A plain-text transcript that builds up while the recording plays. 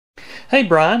Hey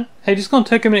Brian, hey, just going to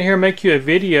take a minute here and make you a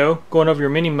video going over your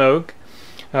Minimoog.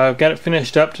 I've got it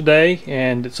finished up today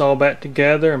and it's all back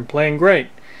together and playing great.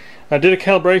 I did a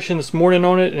calibration this morning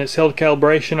on it and it's held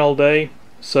calibration all day,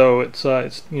 so it's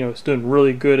doing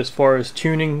really good as far as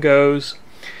tuning goes.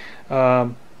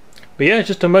 But yeah, it's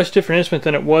just a much different instrument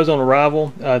than it was on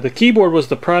arrival. The keyboard was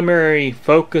the primary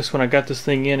focus when I got this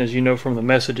thing in, as you know from the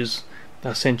messages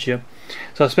I sent you.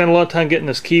 So I spent a lot of time getting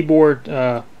this keyboard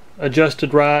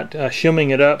adjusted right, shimming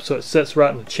it up so it sets right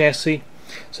in the chassis.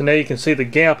 So now you can see the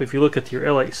gap. If you look at your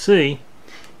LHC,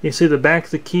 you see the back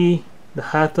of the key, the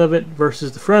height of it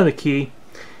versus the front of the key,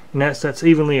 and that's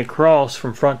evenly across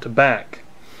from front to back.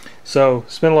 So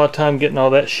spent a lot of time getting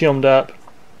all that shimmed up.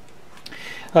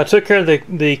 I took care of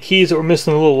the keys that were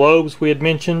missing the little lobes we had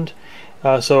mentioned,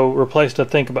 so replaced I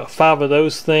think about 5 of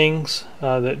those things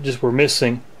that just were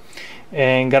missing,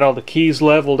 and got all the keys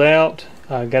leveled out.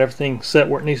 Got everything set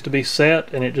where it needs to be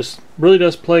set, and it just really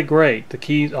does play great. The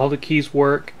keys, all the keys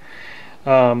work.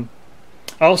 I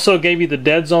also gave you the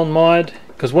dead zone mod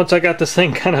because once I got this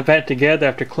thing kind of back together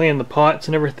after cleaning the pots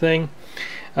and everything,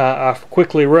 I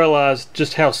quickly realized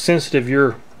just how sensitive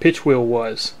your pitch wheel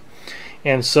was,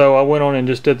 and so I went on and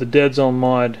just did the dead zone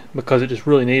mod because it just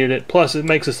really needed it. Plus, it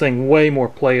makes this thing way more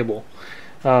playable.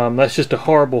 That's just a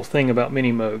horrible thing about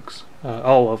Minimoogs,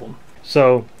 all of them.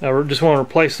 So I just want to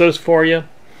replace those for you,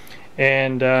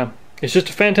 and it's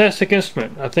just a fantastic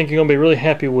instrument. I think you're going to be really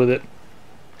happy with it.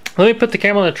 Let me put the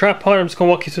camera on the tripod. I'm just going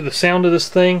to walk you through the sound of this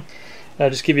thing.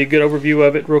 Just give you a good overview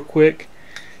of it real quick.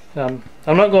 I'm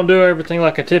not going to do everything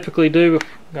like I typically do.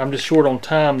 I'm just short on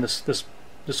time this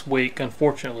week,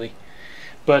 unfortunately.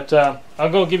 But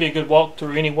I'm going to give you a good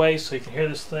walkthrough anyway, so you can hear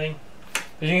this thing. As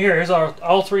you can hear, here's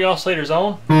all 3 oscillators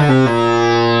on.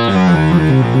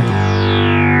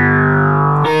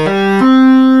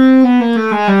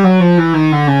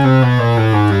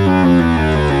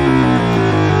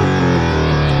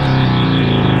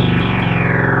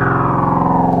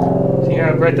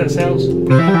 Great that sounds. So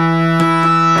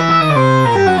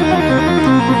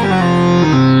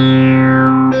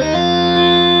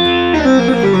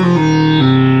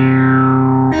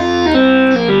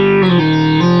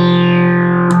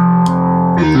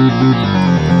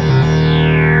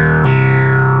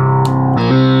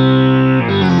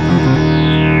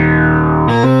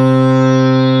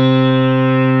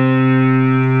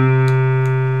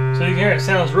you can hear it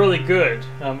sounds really good.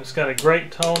 It's got a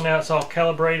great tone now. It's all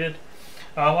calibrated.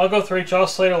 I'll go through each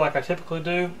oscillator like I typically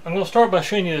do. I'm going to start by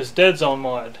showing you this dead zone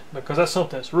mod because that's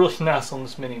something that's really nice on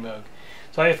this Minimoog.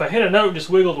 So if I hit a note, just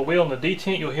wiggle the wheel in the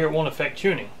detent, you'll hear it won't affect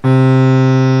tuning.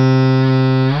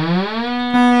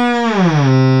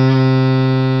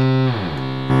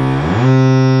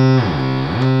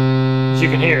 As you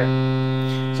can hear.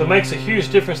 So it makes a huge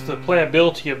difference to the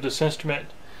playability of this instrument,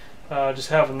 just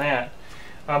having that.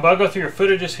 But I'll go through your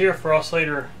footages here for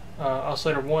oscillator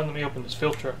 1. Let me open this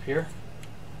filter up here.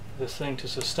 This thing to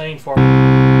sustain for me.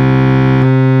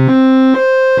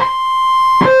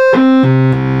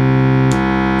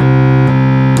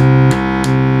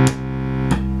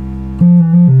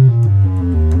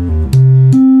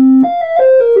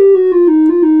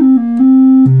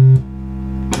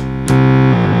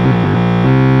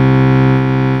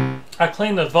 I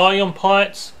cleaned the volume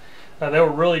pots. They were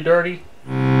really dirty.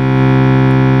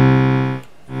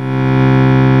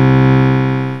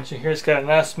 Here it's got a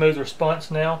nice smooth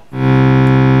response now.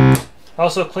 I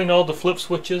also cleaned all the flip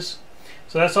switches.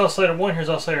 So that's oscillator 1, here's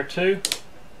oscillator 2.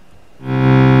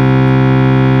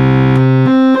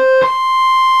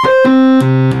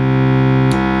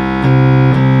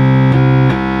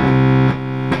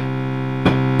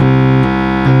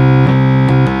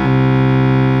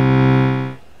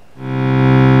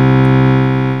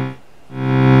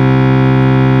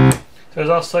 There's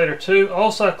oscillator 2.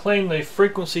 Also, I cleaned the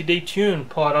frequency detune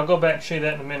pod. I'll go back and show you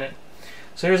that in a minute.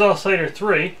 So here's oscillator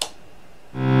 3.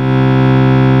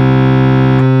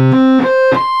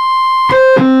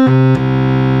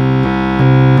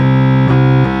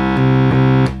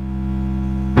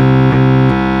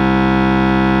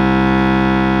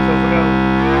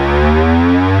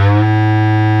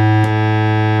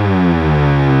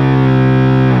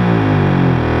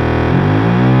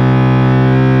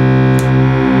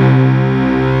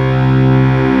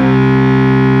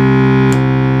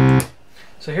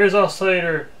 So here's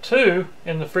oscillator 2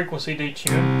 in the frequency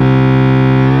detune.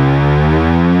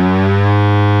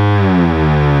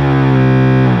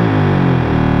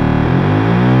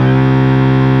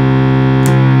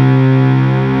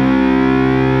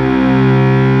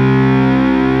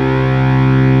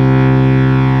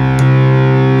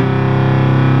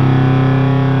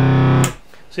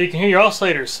 So you can hear your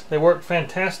oscillators. They work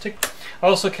fantastic. I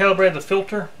also calibrated the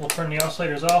filter. We'll turn the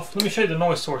oscillators off. Let me show you the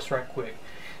noise source right quick.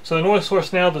 So the noise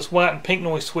source now, this white and pink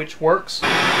noise switch works.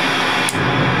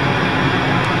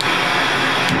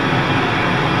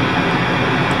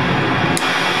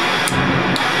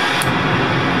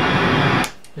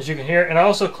 As you can hear, and I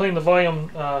also cleaned the volume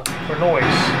for noise.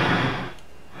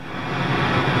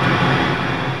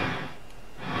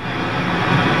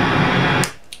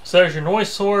 So there's your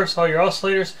noise source, all your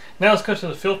oscillators. Now let's go to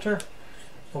the filter.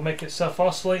 We'll make it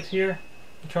self-oscillate here.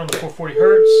 We'll turn on the 440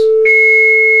 Hertz.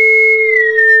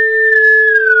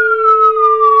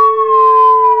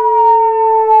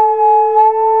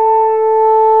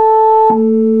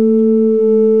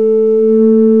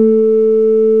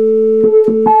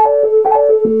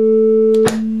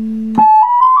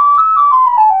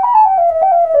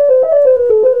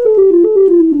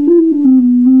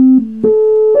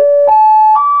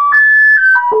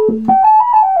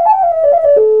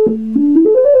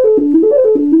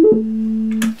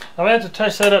 I'm going to have to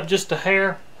touch that up just a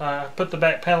hair. I put the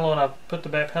back panel on. I put the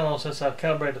back panel on since I've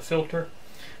calibrated the filter.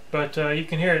 But you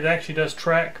can hear it actually does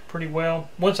track pretty well.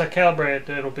 Once I calibrate it,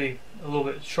 it'll be a little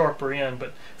bit sharper in.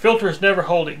 But filters never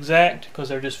hold exact because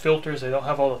they're just filters. They don't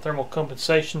have all the thermal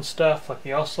compensation stuff like the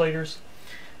oscillators.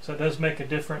 So it does make a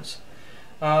difference.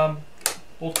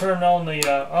 We'll turn on the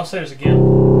oscillators again.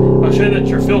 I'll show you that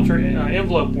your filter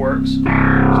envelope works. So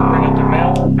bring up the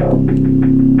mount.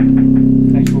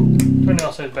 Actually, we'll turn the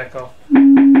oscillators back off.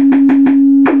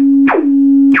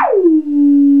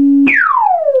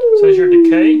 So there's your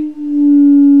decay.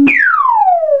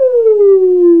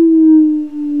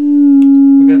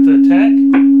 We got the attack.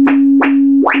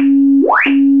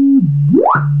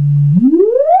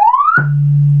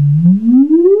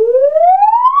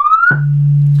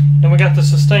 And we got the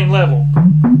sustain level.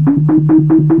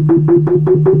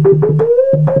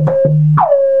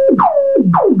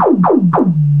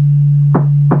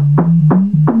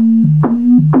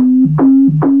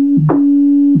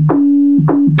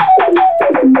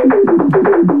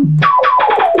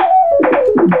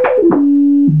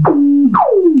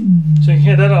 So you can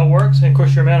hear that all works, and of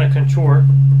course your amount of contour.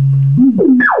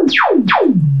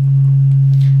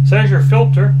 So there's your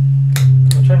filter.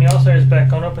 We'll turn the oscillators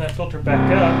back on, open that filter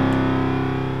back up.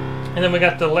 And then we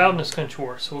got the loudness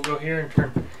contour. So we'll go here and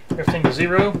turn everything to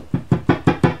 0.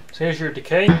 So here's your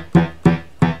decay.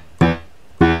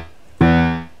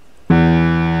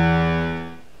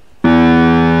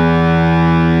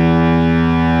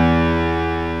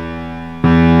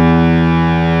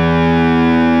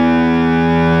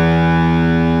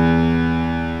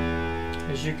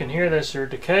 As you can hear, that's your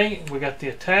decay. We got the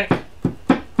attack.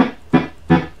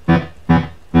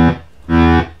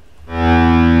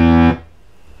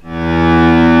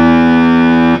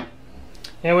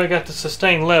 And we got the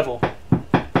sustain level.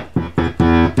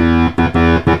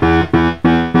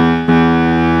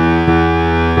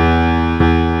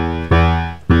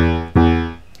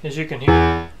 As you can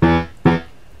hear.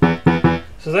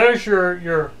 So there's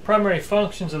your primary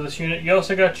functions of this unit. You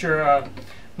also got your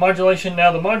modulation.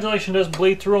 Now the modulation does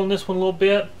bleed through on this one a little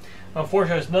bit.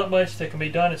 Unfortunately, there's not much that can be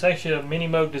done. It's actually a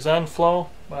Minimoog design flaw.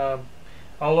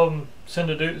 All of them seem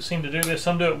to do this.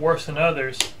 Some do it worse than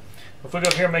others. If we go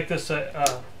up here and make this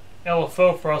a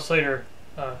LFO for oscillator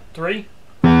 3.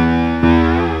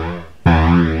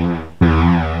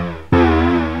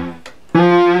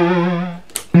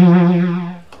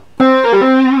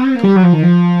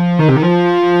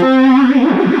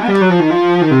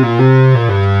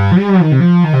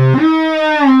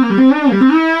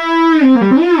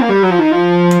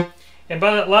 And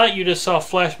by that light you just saw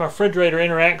flash, my refrigerator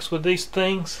interacts with these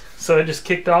things, so it just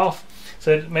kicked off.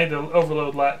 So it made the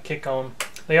overload light kick on.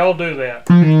 They all do that.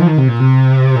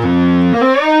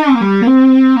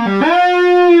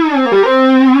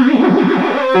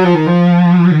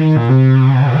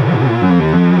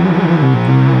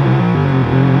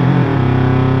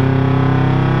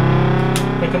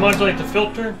 We can modulate the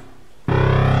filter.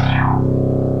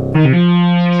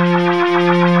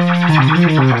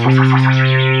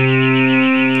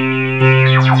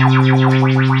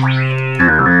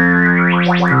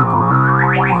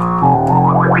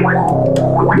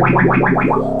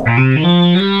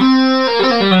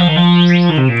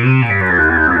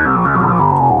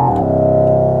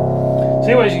 So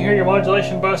anyways, you hear your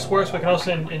modulation bus works. We can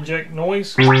also inject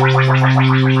noise.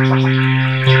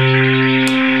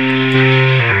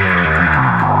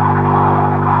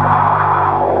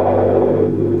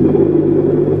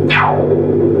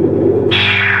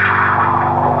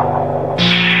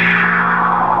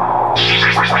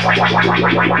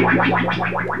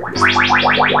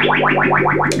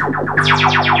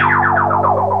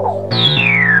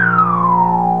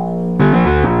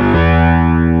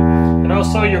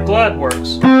 also your glide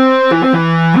works.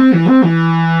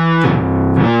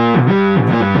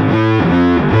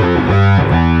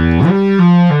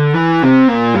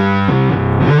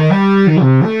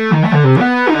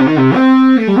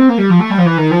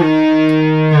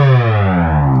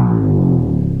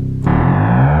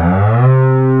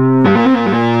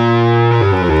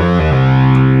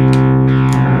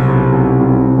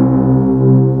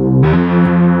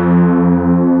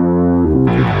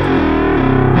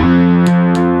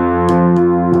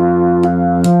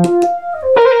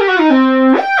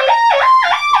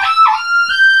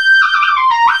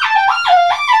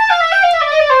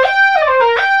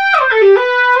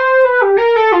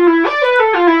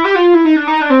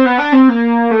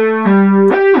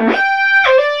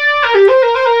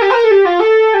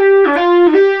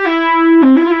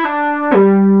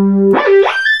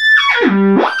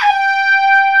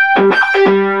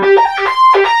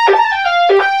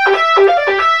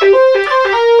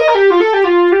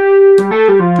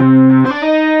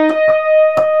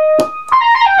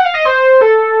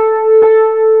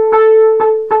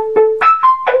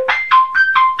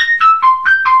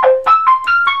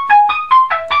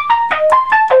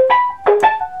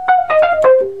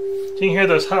 You can hear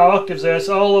those high octaves there. It's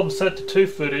all of them set to 2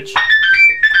 footage.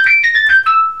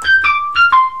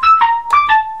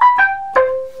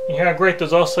 You hear how great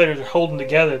those oscillators are holding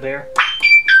together there.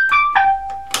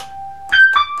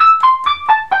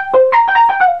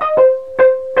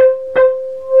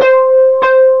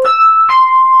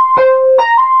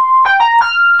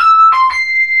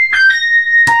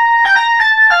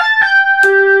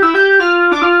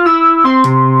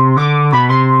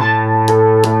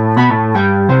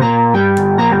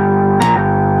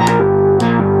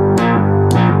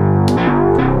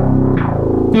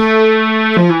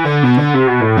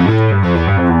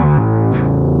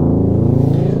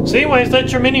 So anyways,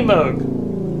 that's your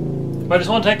Minimoog. But I just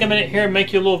want to take a minute here and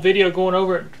make you a little video going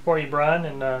over it for you, Brian,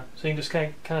 and so you can just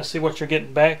kind of see what you're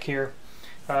getting back here.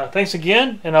 Thanks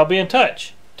again, and I'll be in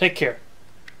touch. Take care.